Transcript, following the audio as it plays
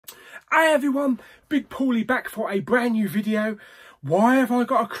Hi everyone, Big Pauly back for a brand new video. Why have I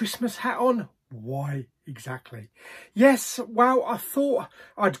got a Christmas hat on? Why exactly? Yes, well, I thought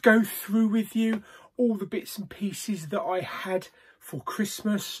I'd go through with you all the bits and pieces that I had for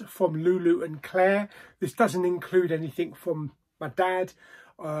Christmas from Lulu and Clare. This doesn't include anything from my dad.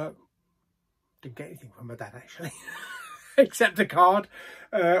 Didn't get anything from my dad actually, except a card.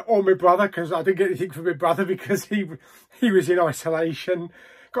 Or my brother, because I didn't get anything from my brother because he was in isolation.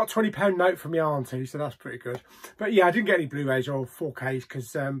 Got a £20 note from my auntie, so that's pretty good. But yeah, I didn't get any Blu-rays or 4Ks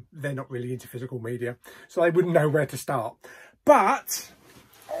because they're not really into physical media, so they wouldn't know where to start. But,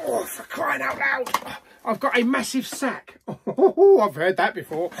 oh, for crying out loud, I've got a massive sack. Oh, I've heard that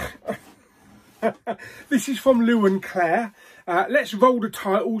before. This is from Lulu and Clare. Let's roll the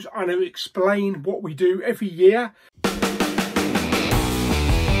titles and I'll explain what we do every year.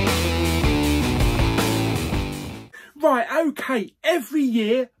 Right, okay, every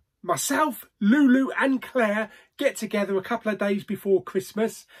year, myself, Lulu and Clare get together a couple of days before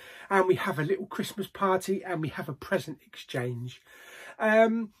Christmas and we have a little Christmas party and we have a present exchange.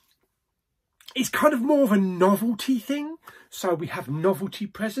 It's kind of more of a novelty thing, so we have novelty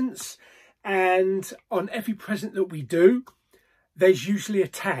presents, and on every present that we do, there's usually a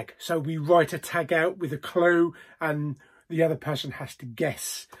tag. So we write a tag out with a clue and the other person has to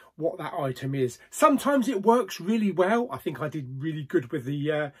guess what that item is. Sometimes it works really well. I think I did really good with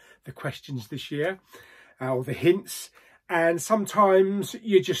the questions this year, or the hints. And sometimes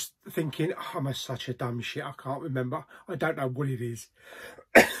you're just thinking, oh, I'm such a dumb shit, I can't remember. I don't know what it is.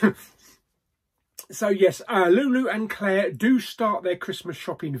 So yes, Lulu and Clare do start their Christmas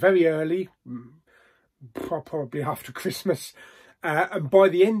shopping very early, probably after Christmas. And by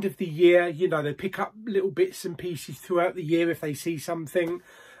the end of the year, you know, they pick up little bits and pieces throughout the year if they see something.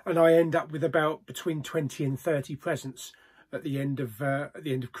 And I end up with about between 20 and 30 presents at the end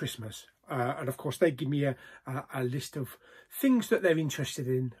of Christmas. And of course, they give me a list of things that they're interested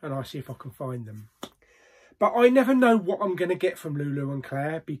in, and I see if I can find them. But I never know what I'm going to get from Lulu and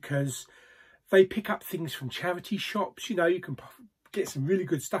Clare because they pick up things from charity shops. You know, you can get some really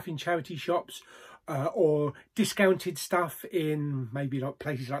good stuff in charity shops. Or discounted stuff in maybe like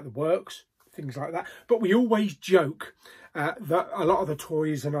places like the Works, things like that. But we always joke that a lot of the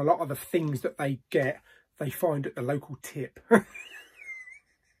toys and a lot of the things that they get, they find at the local tip.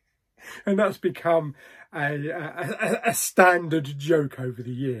 And that's become a standard joke over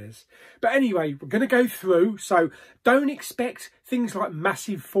the years. But anyway, we're going to go through. So don't expect things like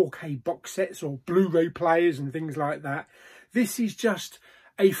massive 4K box sets or Blu-ray players and things like that. This is just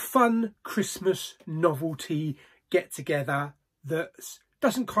a fun Christmas novelty get-together that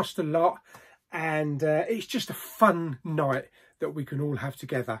doesn't cost a lot, and it's just a fun night that we can all have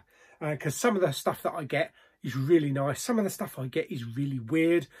together. Because some of the stuff that I get is really nice, some of the stuff I get is really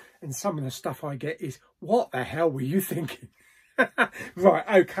weird, and some of the stuff I get is, what the hell were you thinking? Right,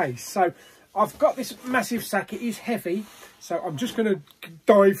 okay, so I've got this massive sack. It is heavy, so I'm just going to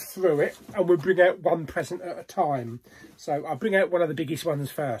dive through it and we'll bring out one present at a time. So I'll bring out one of the biggest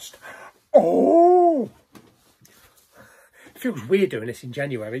ones first. Oh! It feels weird doing this in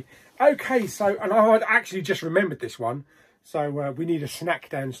January. Okay, so, and I actually just remembered this one, so we need a snack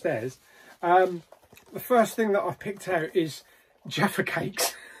downstairs. The first thing that I've picked out is Jaffa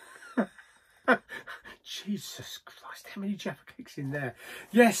cakes. Jesus Christ, how many Jaffa cakes in there?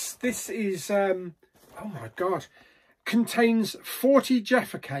 Yes, this is, oh my God, contains 40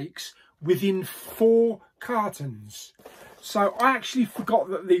 Jaffa cakes within 4 cartons. So I actually forgot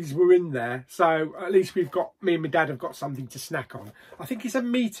that these were in there. So at least we've got, me and my dad have got something to snack on. I think it's a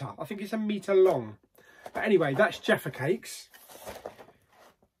metre. I think it's a metre long. But anyway, that's Jaffa cakes.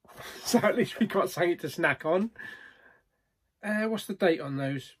 So at least we've got something to snack on. What's the date on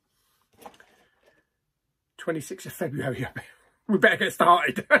those? 26th of February. We better get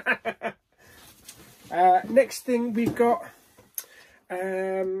started. Next thing we've got,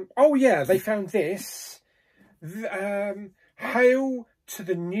 oh yeah, they found this. Hail to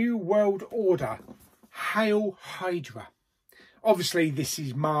the New World Order. Hail Hydra. Obviously this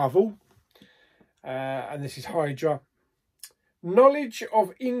is Marvel, and this is Hydra. Knowledge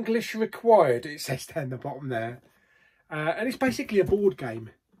of English required, it says down the bottom there. And it's basically a board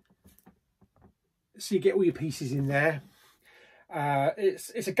game. So you get all your pieces in there.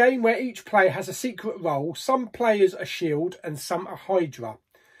 It's a game where each player has a secret role. Some players are S.H.I.E.L.D. and some are Hydra.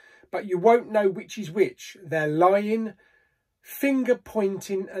 But you won't know which is which. They're lying, finger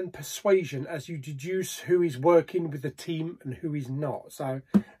pointing and persuasion as you deduce who is working with the team and who is not. So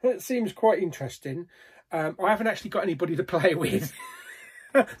that seems quite interesting. I haven't actually got anybody to play with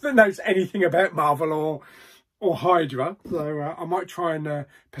that knows anything about Marvel or Hydra. So I might try and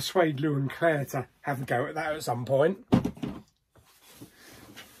persuade Lulu and Clare to have a go at that at some point.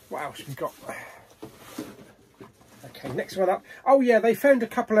 What else have we got? Okay, next one up. Oh yeah, they found a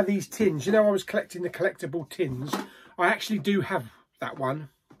couple of these tins. You know, I was collecting the collectible tins. I actually do have that one.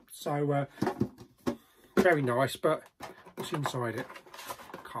 So, very nice, but what's inside it?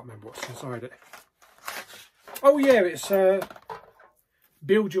 Can't remember what's inside it. Oh yeah, it's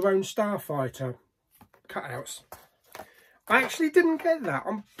build your own starfighter cutouts. I actually didn't get that.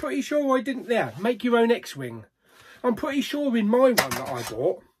 I'm pretty sure I didn't. There, make your own X-Wing. I'm pretty sure in my one that I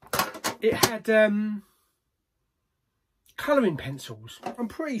bought, it had colouring pencils. I'm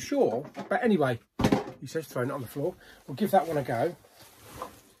pretty sure. But anyway, he says throwing it on the floor. We'll give that one a go.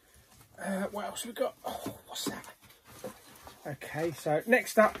 What else have we got? Oh, what's that? Okay, so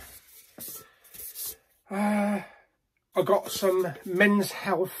next up, I got some Men's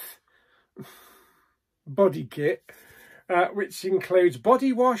Health body kit, which includes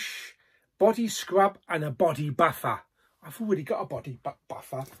body wash, body scrub and a body buffer. I've already got a body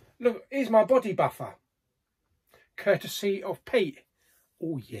buffer. Look, here's my body buffer, courtesy of Pete.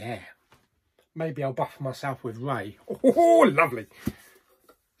 Oh yeah, maybe I'll buffer myself with Ray. Oh, lovely.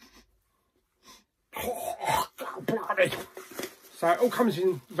 Oh, bloody. So it all comes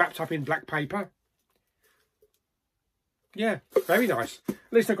in wrapped up in black paper. Yeah, very nice. At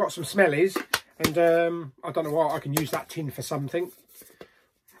least I've got some smellies, and I don't know what, I can use that tin for something.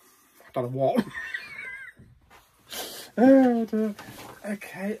 I don't know what. Oh, dear.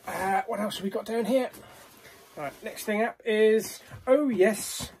 Okay, what else have we got down here? Right, next thing up is, oh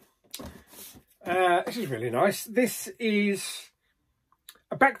yes, this is really nice. This is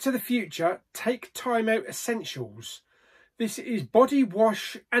a Back to the Future Take Time Out Essentials. This is body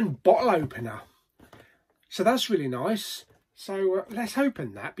wash and bottle opener. So that's really nice. So let's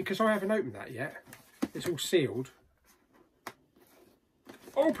open that, because I haven't opened that yet. It's all sealed.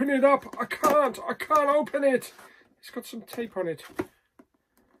 Open it up. I can't open it. It's got some tape on it.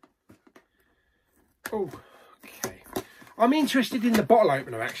 Oh, okay. I'm interested in the bottle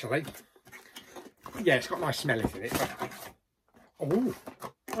opener, actually. Yeah, it's got nice smellies in it. But... oh,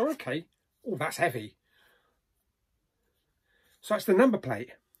 okay. Oh, that's heavy. So that's the number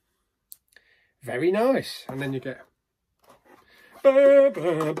plate. Very nice. And then you get...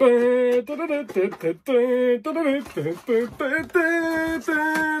 oh,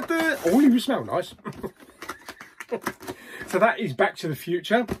 you smell nice. So that is Back to the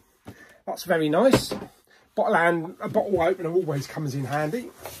Future. That's very nice. Bottle and a bottle opener always comes in handy.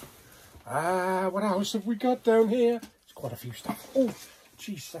 What else have we got down here? There's quite a few stuff. Oh,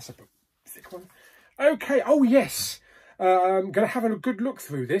 jeez, that's a thick one. Okay, oh yes. I'm going to have a good look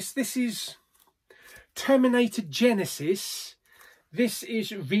through this. This is Terminator Genesis. This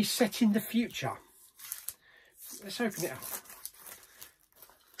is Resetting the Future. Let's open it up.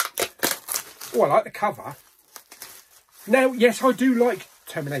 Oh, I like the cover. Now, yes, I do like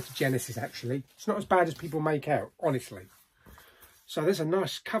Terminator Genesis, actually. It's not as bad as people make out, honestly. So there's a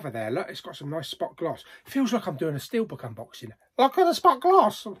nice cover there. Look, it's got some nice spot gloss. It feels like I'm doing a steelbook unboxing. Look at the spot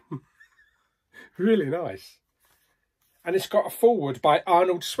gloss. Really nice. And it's got a foreword by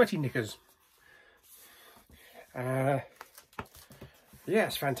Arnold Sweaty Knickers. Yeah,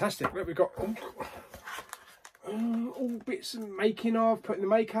 it's fantastic. Look, we've got all bits of making of, putting the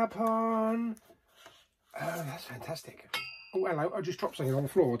makeup on. Oh, that's fantastic. Oh, hello, I just dropped something on the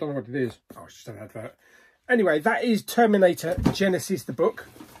floor. I don't know what it is. Oh, it's just an advert. Anyway, that is Terminator Genesis, the book.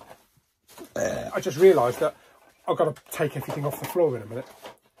 I just realised that I've got to take everything off the floor in a minute.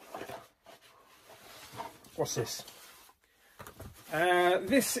 What's this?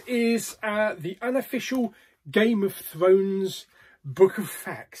 This is the unofficial Game of Thrones Book of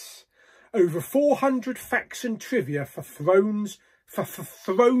Facts. Over 400 facts and trivia for Thrones, for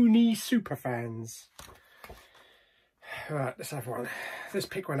Throny superfans. Right, let's have one. Let's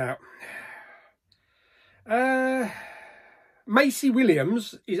pick one out. Maisie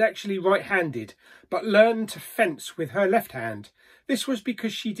Williams is actually right-handed, but learned to fence with her left hand. This was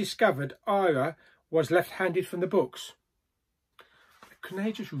because she discovered Ira was left-handed from the books. Couldn't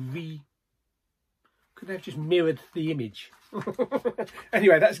they just mirrored the image?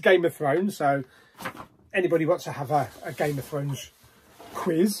 Anyway, that's Game of Thrones. So anybody wants to have a Game of Thrones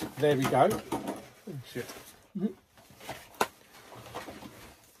quiz, there we go. Oh, shit.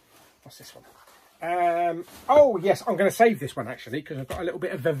 What's this one? Oh yes, I'm going to save this one actually, because I've got a little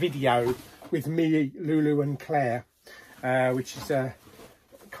bit of a video with me, Lulu and Clare, which is kind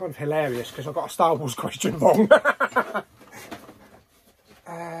of hilarious because I got a Star Wars question wrong.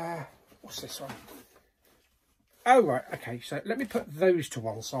 What's this one? Oh right, okay, so let me put those to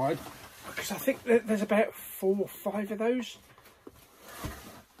one side because I think that there's about 4 or 5 of those.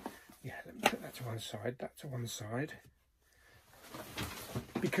 Yeah, let me put that to one side, that to one side.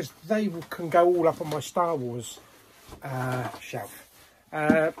 Because they can go all up on my Star Wars shelf.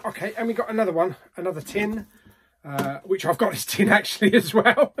 Okay, and we got another one, another tin, which I've got this tin actually as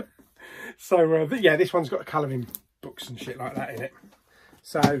well. So yeah, this one's got colouring books and shit like that in it.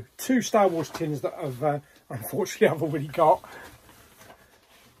 So 2 Star Wars tins that I've unfortunately I've already got.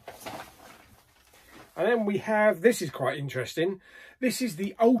 And then we have, this is quite interesting, this is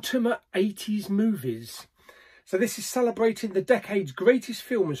the Ultimate 80s Movies. So this is celebrating the decade's greatest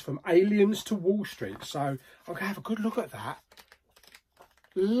films from Aliens to Wall Street. So I'm going to have a good look at that.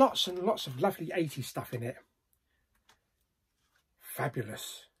 Lots and lots of lovely 80s stuff in it.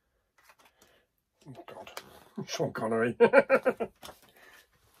 Fabulous. Oh God, Sean Connery.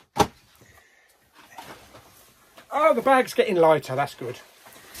 Oh, the bag's getting lighter, that's good.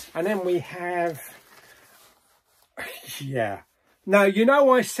 And then we have, yeah. Now, you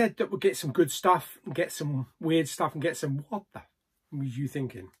know I said that we'll get some good stuff and get some weird stuff and get some, what the was you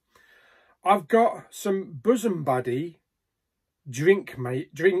thinking? I've got some Bosom Buddy drink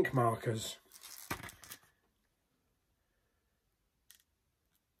markers.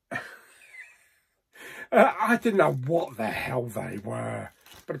 I didn't know what the hell they were,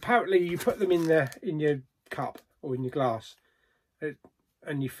 but apparently you put them in your cup or in your glass,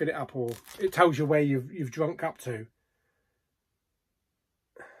 and you fill it up, or it tells you where you've drunk up to.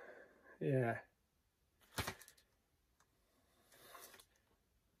 Yeah.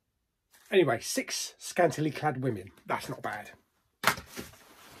 Anyway, 6 scantily clad women. That's not bad.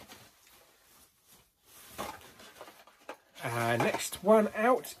 Next one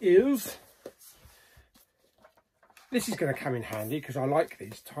out is... This is going to come in handy because I like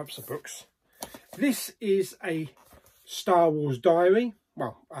these types of books. This is a Star Wars diary.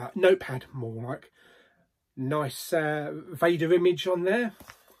 Well, notepad more like. Nice Vader image on there.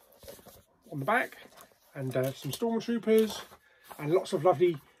 On the back. And some stormtroopers. And lots of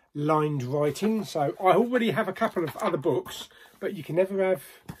lovely lined writing. So I already have a couple of other books. But you can never have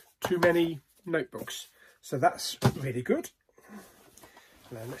too many notebooks. So that's really good.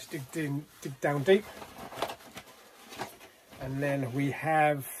 Now let's dig down deep. And then we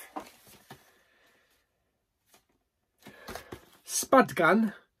have Spud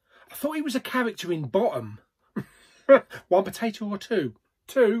Gun. I thought he was a character in Bottom. 1 potato or 2?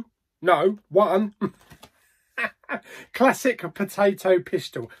 2? No, 1. Classic potato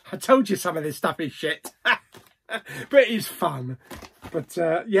pistol. I told you some of this stuff is shit. But it is fun. But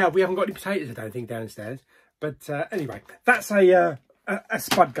yeah, we haven't got any potatoes, I don't think, downstairs. But anyway, that's a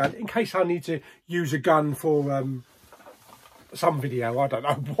Spud Gun in case I need to use a gun for... some video, I don't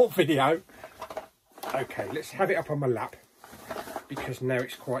know what video. Okay, let's have it up on my lap because now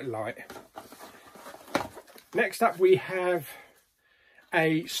it's quite light. Next up we have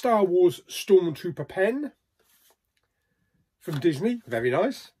a Star Wars Stormtrooper pen from Disney. Very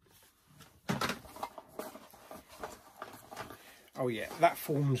nice. Oh yeah, that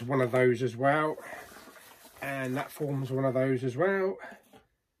forms one of those as well. And that forms one of those as well.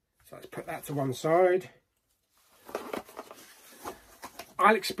 So let's put that to one side.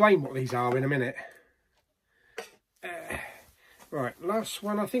 I'll explain what these are in a minute. Right, last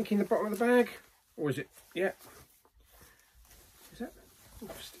one I think in the bottom of the bag. Or is it? Yeah. Is that? Oh,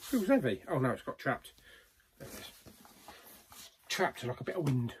 it feels heavy. Oh no, it's got trapped. There it is. Trapped like a bit of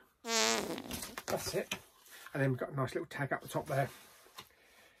wind. That's it. And then we've got a nice little tag up the top there.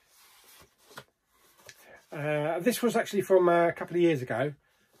 This was actually from a couple of years ago.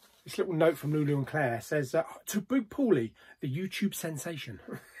 This little note from Lulu and Clare says, to Pauly, the YouTube sensation.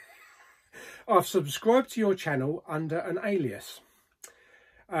 I've subscribed to your channel under an alias.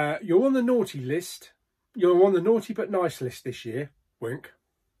 You're on the naughty list. You're on the naughty but nice list this year. Wink.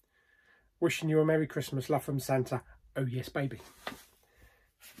 Wishing you a Merry Christmas. Love from Santa. Oh yes, baby.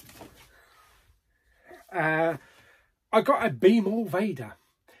 I got a Be More Vader.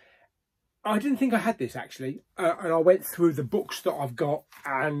 I didn't think I had this actually, and I went through the books that I've got,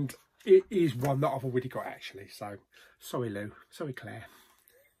 and it is one that I've already got actually. So, sorry Lou, sorry Claire,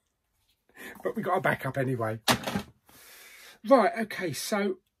 but we got a backup anyway. Right, okay,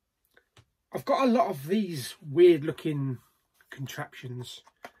 so I've got a lot of these weird looking contraptions,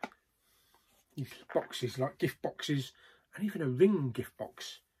 these boxes like gift boxes, and even a ring gift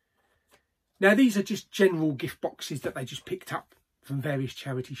box. Now these are just general gift boxes that they just picked up from various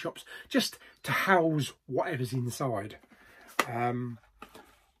charity shops just to house whatever's inside.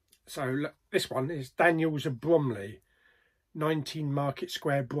 So look, this one is Daniels of Bromley, 19 Market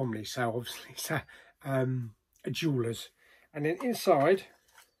Square, Bromley. So obviously it's a jeweller's. And then inside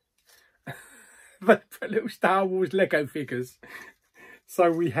the little Star Wars Lego figures.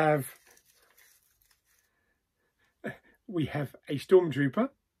 So we have a Stormtrooper.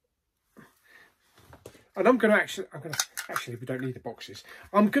 And I'm going to actually, we don't need the boxes.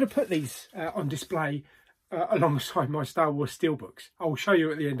 I'm going to put these on display alongside my Star Wars steelbooks. I'll show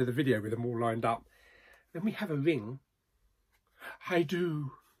you at the end of the video with them all lined up. Then we have a ring. I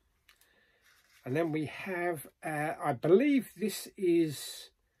do. And then we have, I believe this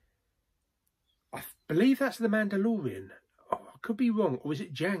is, I believe that's the Mandalorian. Oh, I could be wrong. Or is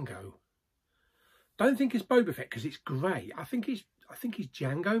it Django? Don't think it's Boba Fett because it's grey. I think he's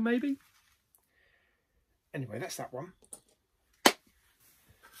Django maybe. Anyway, that's that one.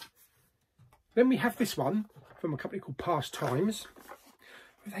 Then we have this one from a company called Pastimes.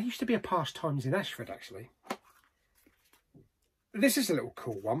 There used to be a Pastimes in Ashford, actually. This is a little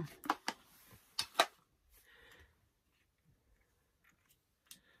cool one.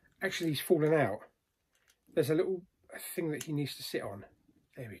 Actually, he's fallen out. There's a little thing that he needs to sit on.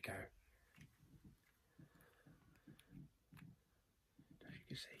 There we go. As you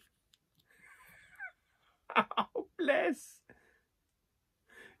can see. Oh, bless.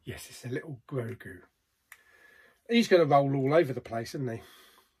 Yes, it's a little Grogu. He's going to roll all over the place, isn't he?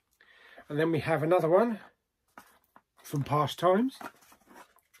 And then we have another one from Pastimes.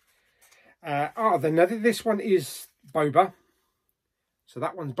 This one is Boba. So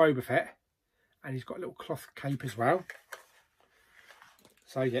that one's Boba Fett. And he's got a little cloth cape as well.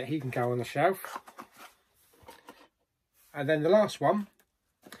 So yeah, he can go on the shelf. And then the last one,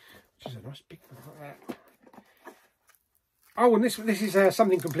 which is a nice big one like that. Oh, and this is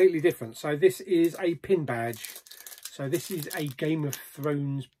something completely different. So this is a pin badge. So this is a Game of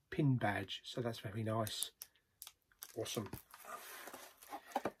Thrones pin badge. So that's very nice. Awesome.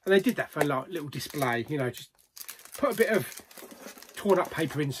 And they did that for a little display. You know, just put a bit of torn up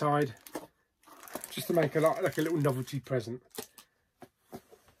paper inside. Just to make like a little novelty present.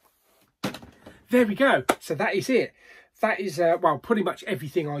 There we go. So that is it. That is, well, pretty much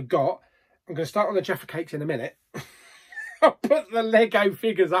everything I got. I'm going to start on the Jaffa Cakes in a minute. I'll put the Lego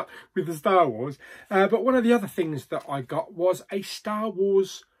figures up with the Star Wars. But one of the other things that I got was a Star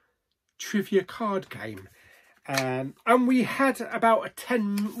Wars trivia card game. And we had about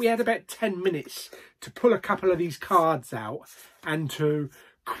 10 minutes to pull a couple of these cards out and to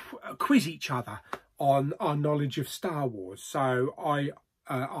quiz each other on our knowledge of Star Wars. So I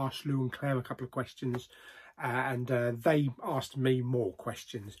asked Lulu and Clare a couple of questions and they asked me more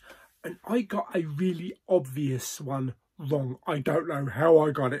questions. And I got a really obvious one wrong. I don't know how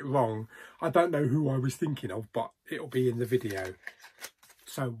I got it wrong. I don't know who I was thinking of, but it'll be in the video.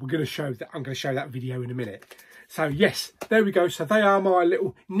 So we're going to show that. I'm going to show that video in a minute. So yes, there we go. So they are my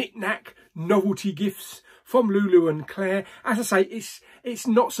little knick-knack novelty gifts from Lulu and Clare. As I say, it's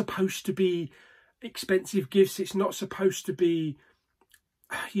not supposed to be expensive gifts. It's not supposed to be,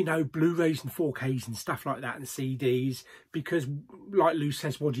 you know, Blu-rays and 4Ks and stuff like that and CDs, because like Lou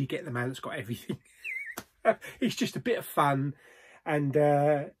says, what do you get the man that's got everything? It's just a bit of fun, and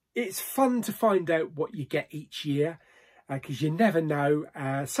it's fun to find out what you get each year, because you never know.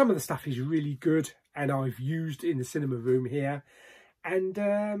 Some of the stuff is really good and I've used in the cinema room here,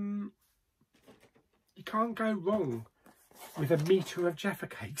 and you can't go wrong with a metre of Jaffa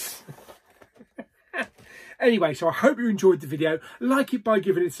Cakes. Anyway, so I hope you enjoyed the video. Like it by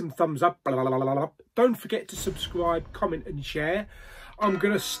giving it some thumbs up. Blah, blah, blah, blah, blah. Don't forget to subscribe, comment and share. I'm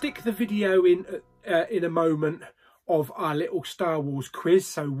going to stick the video in a moment of our little Star Wars quiz.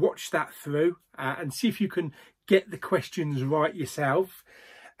 So watch that through and see if you can get the questions right yourself.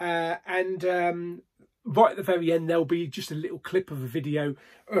 And right at the very end, there'll be just a little clip of a video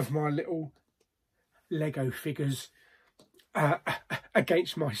of my little Lego figures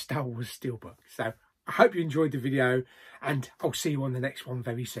against my Star Wars steelbook. So I hope you enjoyed the video, and I'll see you on the next one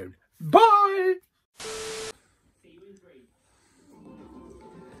very soon. Bye!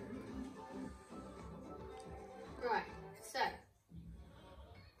 Right, so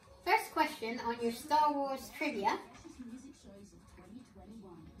first question on your Star Wars trivia.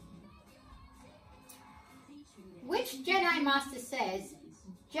 Which Jedi Master says,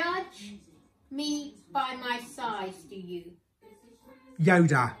 "Judge me by my size, do you?"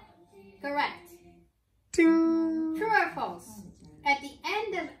 Yoda. Correct. Ding. True or false? At the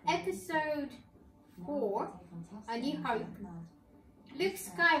end of episode 4, A New Hope, Luke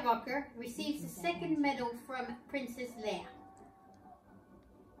Skywalker receives the second medal from Princess Leia.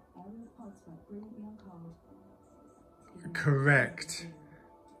 Correct.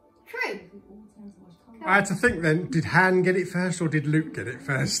 True. I had to think then, did Han get it first or did Luke get it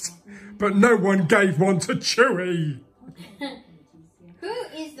first? But no one gave one to Chewie. Who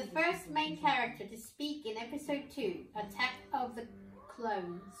is the first main character to speak in episode 2, Attack of the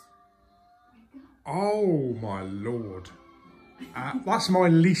Clones? Oh my lord. That's my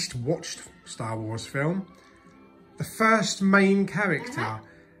least watched Star Wars film. The first main character.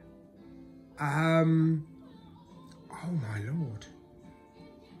 Oh my lord.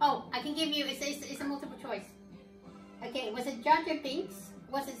 Oh, I can give you, it's a multiple choice. Okay, was it Jar Jar Binks?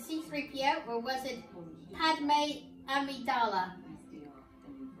 Was it C-3PO? Or was it Padme Amidala?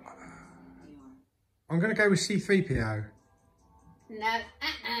 I'm going to go with C-3PO. No.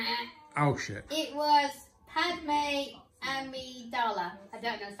 Oh shit. It was Padme Amidala. I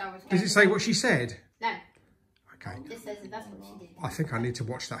don't know Star Wars. Does it say what she said? No. Okay. It just says that that's what she did. I think I need to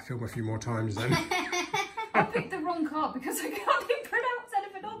watch that film a few more times then. I picked the wrong card because I can't even pronounce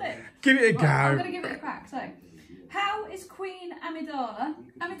anything on it. Give it a go. I'm going to give it a crack. So, how is Queen Amidala,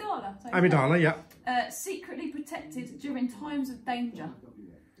 yeah. Secretly protected during times of danger?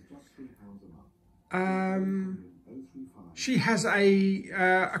 She has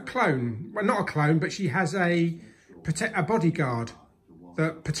a clone. Well, not a clone, but she has a bodyguard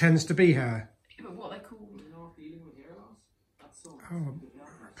that pretends to be her. Yeah, but what are they called? Oh,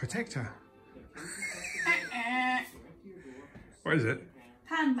 Protector. What is it?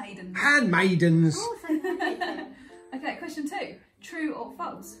 Handmaidens. Handmaidens. Okay, question 2. True or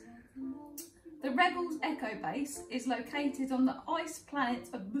false? The Rebels Echo Base is located on the ice planet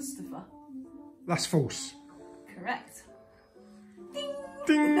of Mustafa. That's false. Correct. Ding!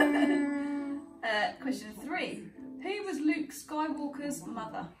 Ding! Question 3. Who was Luke Skywalker's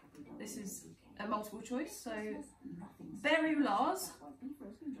mother? This is a multiple choice, so Beru Lars,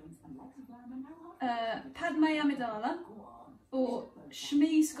 Padme Amidala, or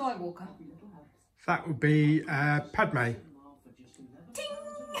Shmi Skywalker? That would be Padme. Ding!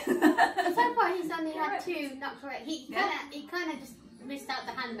 So far he's only had 2 not correct. He kind of just missed out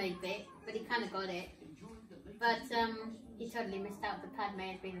the handmaid bit, but he kind of got it. But he totally missed out the Padme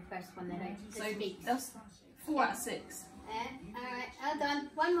as being the first one that I speak. That's 4 out of 6. Alright, well done.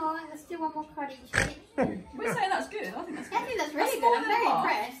 One more. Let's do one more card each. We're saying that's good. I think that's really good. good. I'm very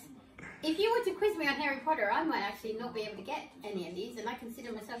impressed. If you were to quiz me on Harry Potter, I might actually not be able to get any of these, and I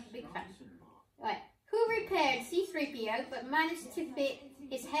consider myself a big fan. Right. Who repaired C-3PO but managed to fit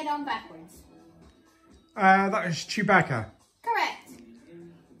his head on backwards? That was Chewbacca. Correct.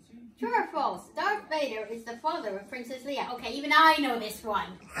 True or false? Darth Vader is the father of Princess Leia. Okay, even I know this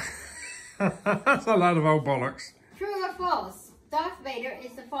one. That's a lot of old bollocks. True or false? Darth Vader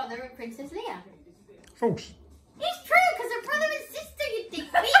is the father of Princess Leia. False. It's true, because they're brother and sister, you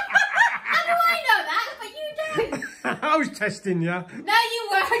dickweed. How do I know that, but you don't? I was testing you. No, you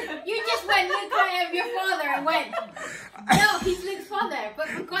weren't. You just went, Luke, I am your father, and went, no, he's Luke's father, but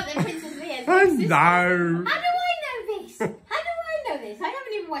forgot that Princess Leia's Luke's sister. No. How do I know this? How do I know this? I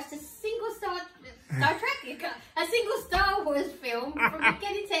haven't even watched a single Star Trek, a single Star Wars film from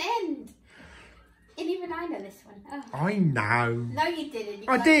beginning to end. And even I know this one. Oh. I know. No, you didn't.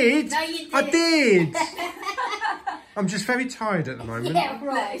 I did. No, you didn't. I did. I'm just very tired at the moment. Yeah,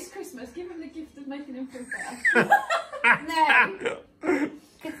 right. It's Christmas. Give him the gift of making him feel better. No.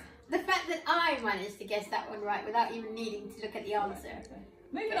 Because the fact that I managed to guess that one right without even needing to look at the answer.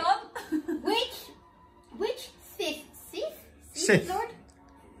 Moving on. Which Sith Lord?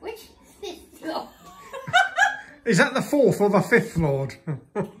 Which Sith Lord? Is that the 4th or the 5th Lord?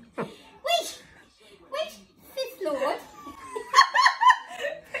 Which Sith Lord?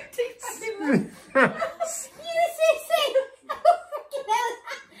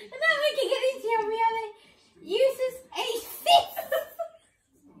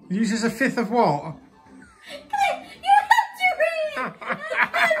 Uses a 5th of what? You have to read it! I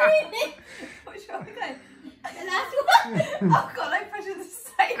can't read it! What's your okay? The last one! I've got no pressure to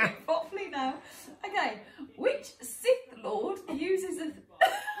say it properly now. Okay, which Sith Lord uses a...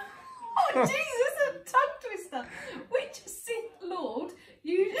 Oh Jesus, a tongue twister. Which Sith Lord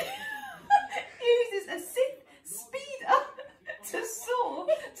uses a Sith speeder to soar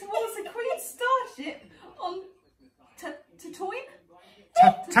towards the Queen's starship on Tatooine?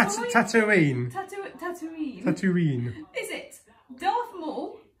 Tatooine. Tatooine. Tatooine. Is it Darth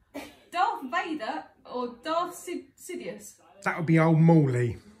Maul, Darth Vader, or Darth Sidious? That would be old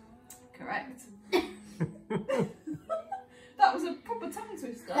Pauly. Correct. That was a proper tongue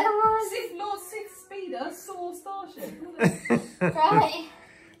twister. That was. Sith Lord Sith Speeder saw Starship. Right.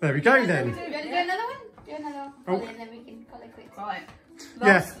 There we go Do then. you want to do another one? Do another one. Oh. And then we can call it quits. Right.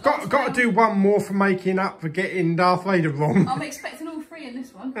 Yeah, got to do one more for making up for getting Darth Vader wrong. I'm expecting all 3 in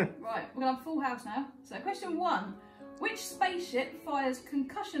this one. Right, we're going to have a full house now. So question 1. Which spaceship fires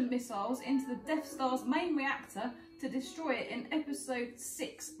concussion missiles into the Death Star's main reactor to destroy it in Episode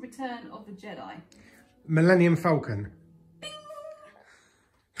 6, Return of the Jedi? Millennium Falcon.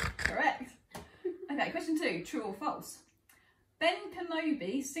 Correct. Okay, question 2, true or false? Ben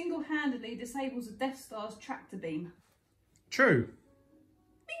Kenobi single-handedly disables the Death Star's tractor beam. True.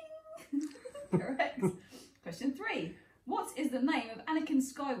 Correct. Question 3, what is the name of Anakin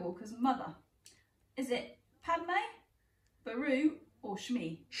Skywalker's mother? Is it Padme, Baru, or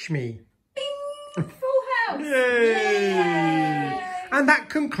Shmi? Shmi. Bing! Full house! Yay! Yay! And that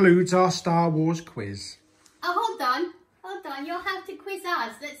concludes our Star Wars quiz. Oh, hold on. You'll have to quiz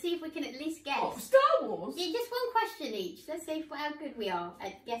us. Let's see if we can at least guess. What, Star Wars? Yeah, just one question each. Let's see how good we are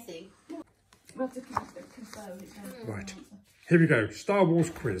at guessing. We'll have to confirm which one. Right. Here we go. Star Wars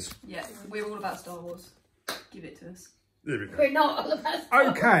quiz. Yeah, we're all about Star Wars. Give it to us. Here we go. We're not all about Star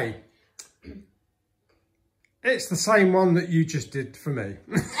Wars. Okay. It's the same one that you just did for me.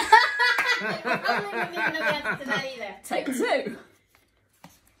 I don't even know the answer to that either. Take 2.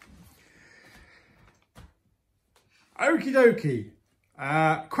 Okie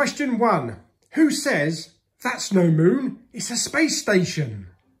dokie. Question 1. Who says that's no moon, it's a space station?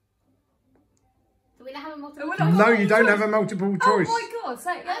 Do we not have a multiple No, you don't have a multiple choice. Oh my god,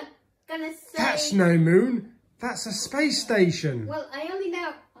 say it again. I'm gonna say... That's no moon, that's a space station. Well, I only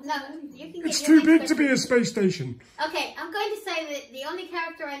know... No, you can get It's your too next big to be question. a space station. Okay, I'm going to say that the only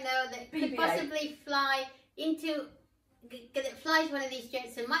character I know that could BB-8. possibly fly into... that flies one of these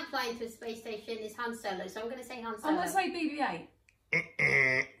jets and might fly into a space station is Han Solo. So I'm going to say Han Solo. I'm going to say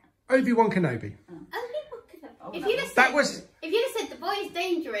BB-8. Obi-Wan Kenobi. If you'd have said, That was... if you'd have said the boy is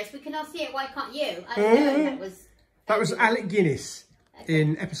dangerous, we can all see it. Why can't you? I don't know. That was Alec Guinness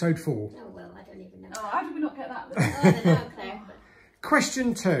in episode 4. Oh well, I don't even know. Oh, how did we not get that? Oh, I don't know, Claire. But...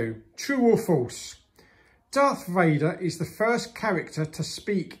 Question 2. True or false? Darth Vader is the first character to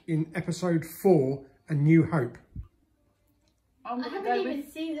speak in episode 4, A New Hope. I'm I gonna haven't go even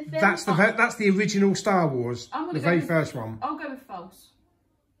with, seen the film. That's the original Star Wars, I'm gonna the go very with- first one. I'll go with false.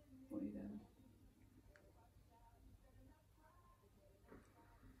 What are you doing?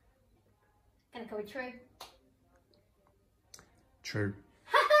 Gonna go with true. True.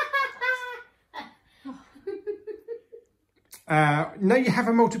 Now you have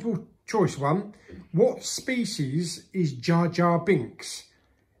a multiple choice one. What species is Jar Jar Binks?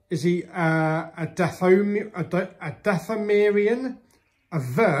 Is he a Dathomirian, a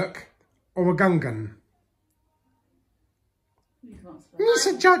Verk, or a Gungan? You can answer that.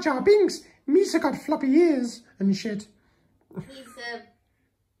 Misa Jar Jar Binks. Misa got floppy ears and shit. He's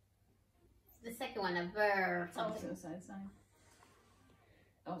the second one, a ver I was something. going to say the same.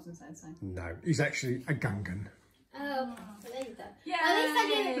 I was going to say the same. No, he's actually a Gungan. Oh, well, there you go. Yay! At least I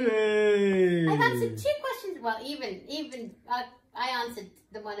did. Yay! I've answered 2 questions. Well, even I answered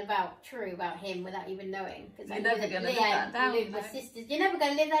the one about true about him without even knowing. Because You're never going to live that down, my though. sisters. You're never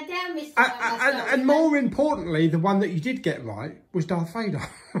going to live that down, Mr. And more importantly, the one that you did get right was Darth Vader.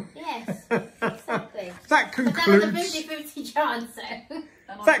 Yes, exactly. That But that was a concludes 50-50 chance, so. And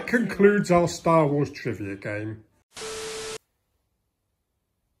I that got concludes our Star Wars trivia game.